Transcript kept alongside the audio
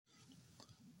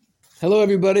Hello,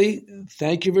 everybody.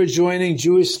 Thank you for joining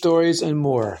Jewish Stories and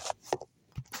More.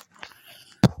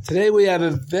 Today we have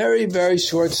a very, very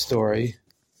short story,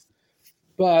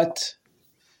 but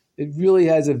it really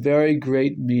has a very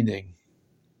great meaning.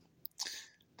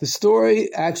 The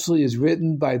story actually is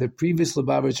written by the previous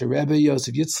Lubavitcher Rebbe,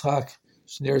 Yosef Yitzchak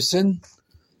Schneerson,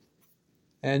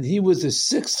 and he was the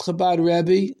sixth Chabad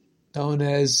Rebbe, known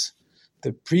as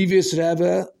the previous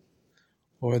Rebbe,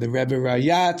 or the Rebbe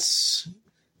Rayatz.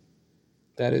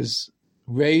 That is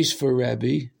Reish for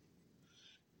Rebbe,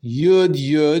 Yud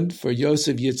Yud for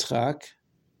Yosef Yitzchak,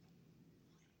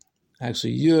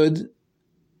 actually Yud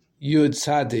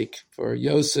Tzaddik for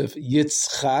Yosef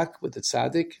Yitzchak with the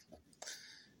Tzaddik,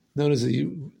 known as the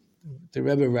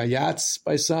Rebbe Rayatz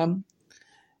by some.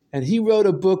 And he wrote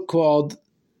a book called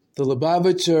The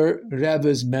Lubavitcher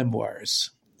Rebbe's Memoirs.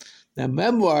 Now,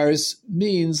 memoirs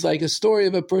means like a story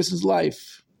of a person's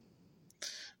life.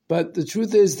 But the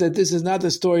truth is that this is not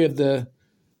the story of the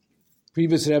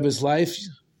previous Rebbe's life,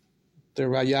 the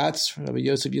Rayatz, Rebbe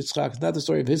Yosef Yitzchak, not the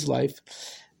story of his life,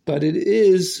 but it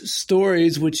is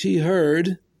stories which he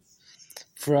heard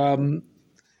from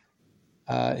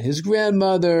his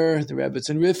grandmother, the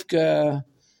Rebbetzin Rivka,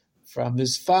 from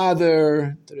his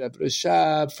father, the Rebbe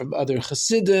Rashab, from other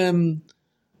Hasidim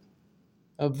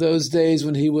of those days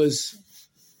when he was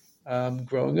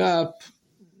growing up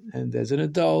and as an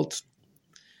adult.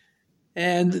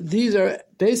 And these are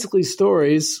basically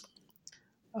stories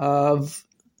of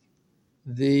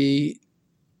the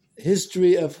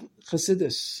history of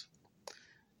Chassidus,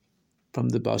 from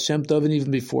the Baal Shem Tov and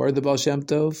even before the Baal Shem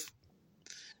Tov,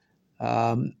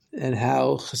 and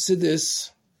how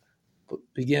Chassidus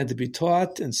began to be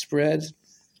taught and spread.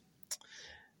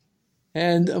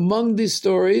 And among these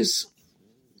stories,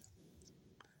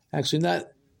 actually not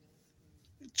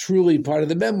truly part of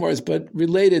the memoirs, but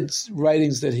related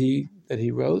writings that he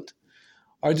wrote,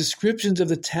 are descriptions of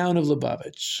the town of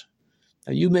Lubavitch.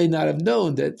 Now, you may not have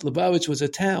known that Lubavitch was a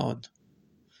town.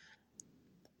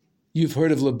 You've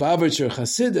heard of Lubavitcher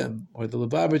Hasidim or the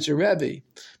Lubavitcher Rebbe,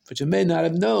 but you may not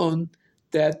have known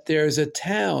that there's a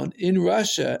town in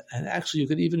Russia, and actually you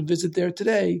could even visit there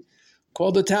today,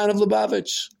 called the town of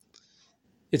Lubavitch.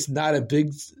 It's not a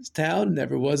big town,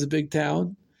 never was a big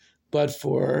town, but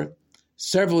for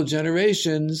several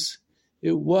generations,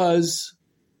 it was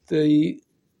the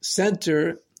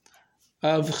center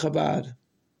of Chabad.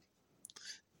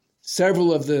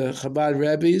 Several of the Chabad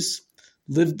Rebbes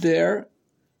lived there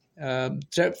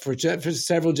for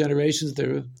several generations.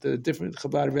 The different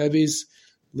Chabad Rebbes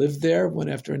lived there one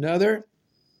after another.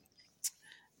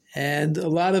 And a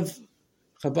lot of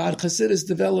Chabad Chassidus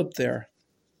developed there.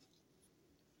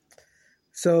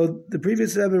 So the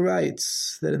previous Rebbe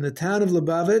writes that in the town of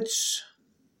Lubavitch,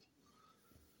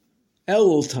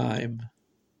 Elul time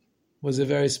was a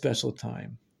very special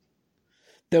time.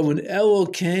 That when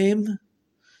Elul came,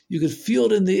 you could feel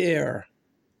it in the air.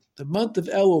 The month of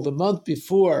Elul, the month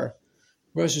before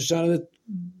Rosh Hashanah,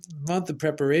 the month of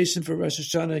preparation for Rosh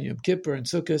Hashanah, Yom Kippur, and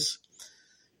Sukkot,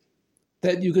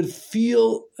 that you could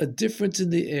feel a difference in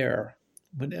the air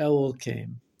when Elul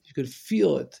came. You could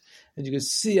feel it, and you could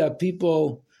see how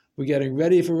people were getting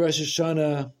ready for Rosh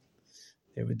Hashanah.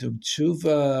 They were doing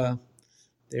tshuva,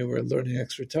 they were learning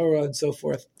extra Torah, and so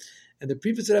forth. And the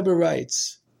previous Rebbe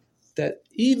writes that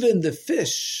even the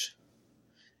fish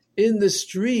in the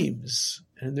streams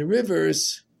and the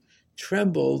rivers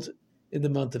trembled in the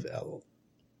month of Elul.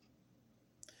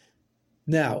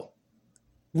 Now,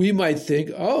 we might think,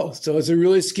 so it's a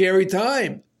really scary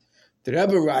time. The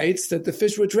Rebbe writes that the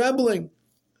fish were trembling.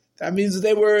 That means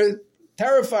they were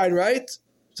terrified, right?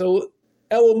 So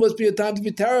Elul must be a time to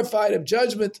be terrified of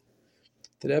judgment.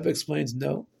 The Rebbe explains,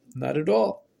 no, not at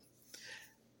all.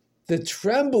 The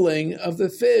trembling of the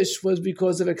fish was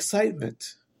because of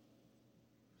excitement.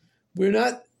 We're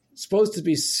not supposed to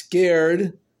be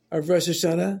scared of Rosh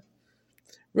Hashanah.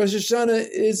 Rosh Hashanah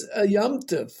is a Yom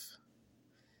Tov.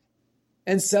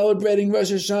 And celebrating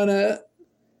Rosh Hashanah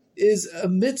is a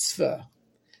mitzvah.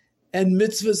 And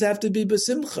mitzvahs have to be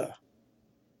b'simcha.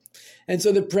 And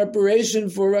so the preparation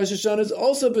for Rosh Hashanah is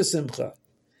also b'simcha.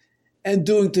 And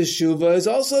doing teshuvah is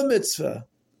also a mitzvah.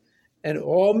 And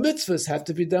all mitzvahs have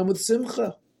to be done with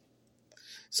simcha.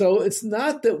 So it's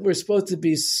not that we're supposed to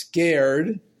be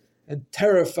scared and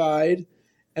terrified,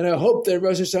 and I hope that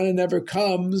Rosh Hashanah never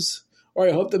comes, or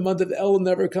I hope the month of Elul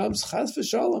never comes. Chas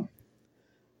v'shalom.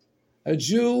 A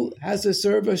Jew has to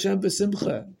serve Hashem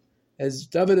b'simcha. As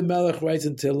David HaMelech writes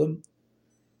in Tehillim,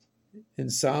 in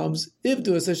Psalms,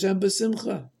 Ivdu es Hashem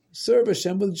b'simcha. Serve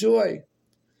Hashem with joy.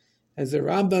 As the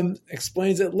Rambam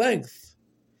explains at length,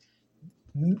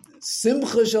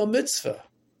 simcha shel mitzvah.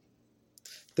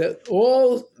 that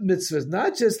all mitzvahs,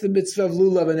 not just the mitzvah of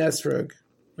lulav and esrog,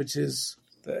 which is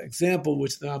the example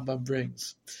which the Rambam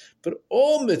brings, but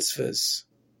all mitzvahs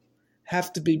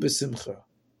have to be b'simcha.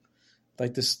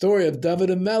 Like the story of David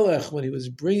HaMelech when he was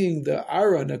bringing the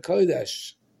Aron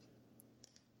HaKodesh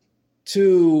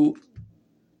to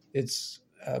its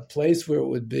place where it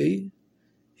would be.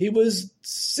 He was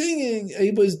singing, he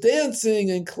was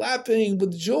dancing and clapping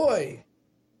with joy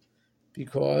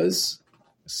because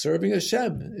serving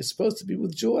Hashem is supposed to be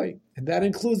with joy. And that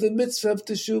includes the mitzvah of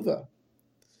teshuvah.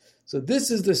 So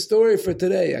this is the story for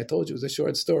today. I told you it was a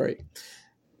short story.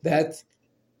 That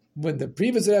when the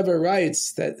previous Rebbe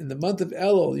writes that in the month of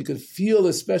Elul, you could feel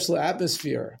a special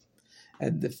atmosphere,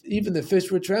 and even the fish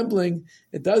were trembling,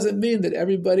 it doesn't mean that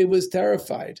everybody was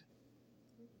terrified.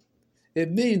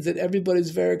 It means that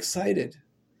everybody's very excited,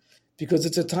 because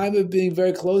it's a time of being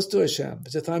very close to Hashem.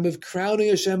 It's a time of crowning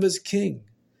Hashem as king.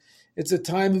 It's a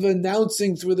time of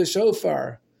announcing through the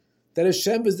shofar that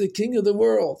Hashem is the king of the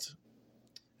world,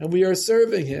 and we are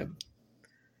serving him.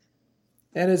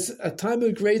 And it's a time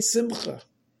of great simcha,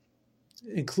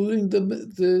 including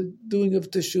the doing of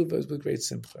teshuvah with great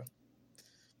simcha.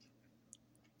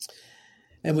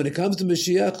 And when it comes to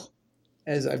Mashiach,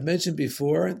 as I've mentioned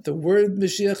before, the word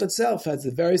Mashiach itself has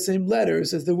the very same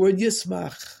letters as the word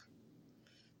Yismach,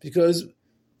 because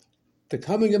the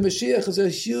coming of Mashiach is a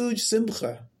huge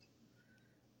simcha,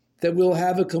 that we'll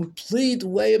have a complete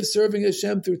way of serving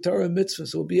Hashem through Torah and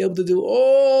mitzvahs. We'll be able to do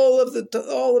all of the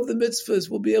mitzvahs.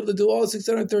 We'll be able to do all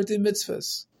 613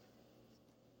 mitzvahs.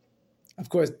 Of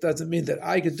course, it doesn't mean that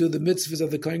I could do the mitzvahs of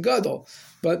the Kohen Gadol,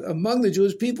 but among the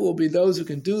Jewish people will be those who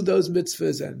can do those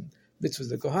mitzvahs, and mitzvahs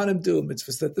that Kohanim do,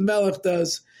 mitzvahs that the Melech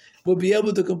does. We'll be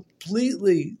able to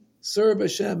completely serve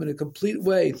Hashem in a complete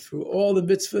way through all the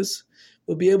mitzvahs.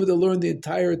 We'll be able to learn the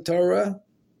entire Torah.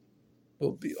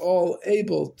 We'll be all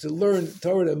able to learn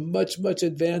Torah at a much, much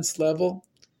advanced level.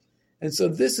 And so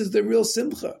this is the real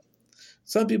simcha.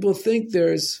 Some people think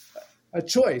there's a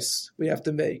choice we have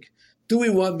to make. Do we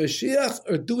want Mashiach,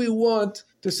 or do we want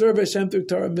to serve Hashem through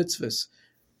Torah mitzvahs?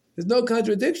 There's no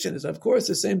contradiction. It's, of course,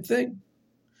 the same thing.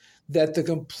 That the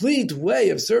complete way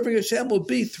of serving Hashem will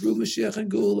be through Mashiach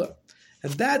and Geula.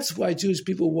 And that's why Jewish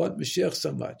people want Mashiach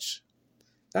so much.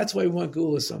 That's why we want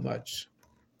Geula so much.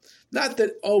 Not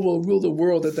that, we'll rule the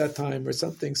world at that time or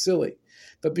something silly,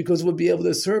 but because we'll be able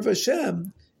to serve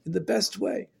Hashem in the best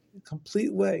way, a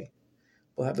complete way.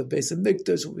 We'll have a base of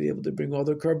Mikdash, we'll be able to bring all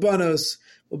the Karbanos,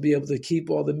 we'll be able to keep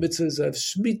all the mitzvahs of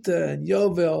Shemitah and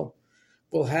Yovel,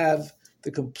 we'll have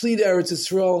the complete Eretz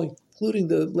Yisrael, including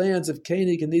the lands of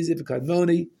Canaan, Kenizi, and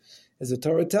Kadmoni, as the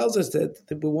Torah tells us that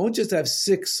we won't just have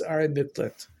 6 Arei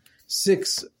Miklat,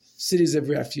 6 cities of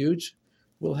refuge,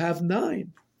 we'll have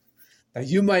 9. Now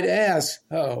you might ask,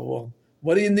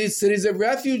 what do you need cities of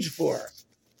refuge for?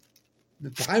 In the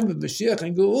time of Mashiach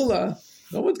and Geula,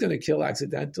 no one's going to kill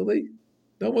accidentally.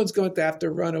 No one's going to have to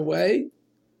run away.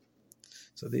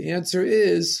 So the answer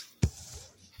is,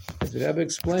 as the Rebbe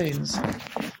explains,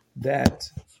 that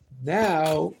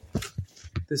now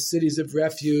the cities of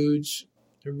refuge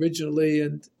originally,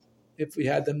 and if we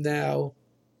had them now,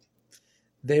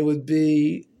 they would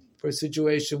be for a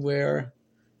situation where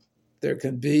there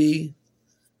can be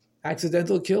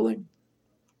accidental killing.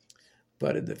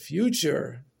 But in the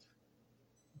future,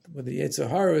 when the Yetzer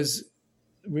Hara is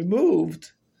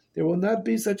removed, there will not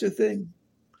be such a thing.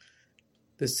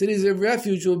 The cities of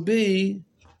refuge will be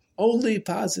only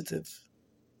positive.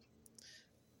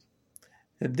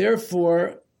 And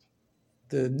therefore,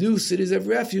 the new cities of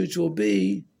refuge will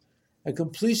be a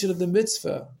completion of the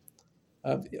mitzvah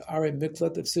of Arei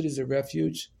Miklat, of cities of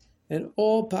refuge, and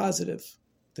all positive.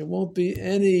 There won't be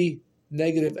any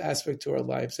negative aspect to our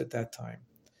lives at that time.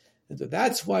 And so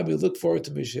that's why we look forward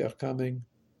to Mashiach coming.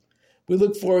 We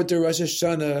look forward to Rosh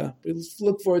Hashanah. We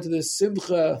look forward to the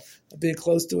simcha of being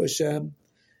close to Hashem.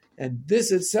 And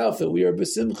this itself, that we are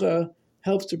b'simcha,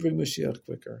 helps to bring Mashiach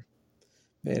quicker.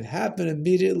 May it happen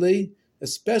immediately,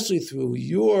 especially through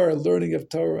your learning of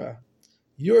Torah,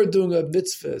 your doing of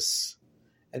mitzvahs,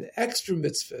 and extra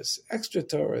mitzvahs, extra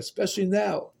Torah, especially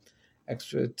now.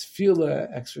 Extra tefillah,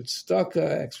 extra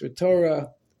tzedakah, extra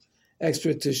Torah,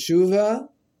 extra teshuvah,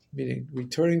 meaning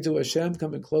returning to Hashem,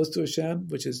 coming close to Hashem,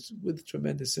 which is with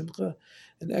tremendous simcha,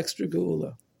 and extra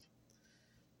geula.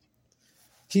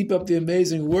 Keep up the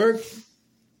amazing work.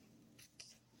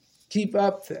 Keep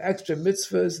up the extra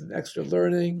mitzvahs and extra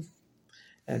learning,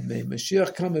 and may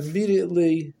Mashiach come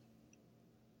immediately.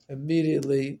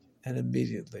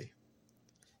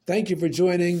 Thank you for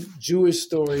joining Jewish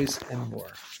Stories and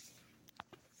More.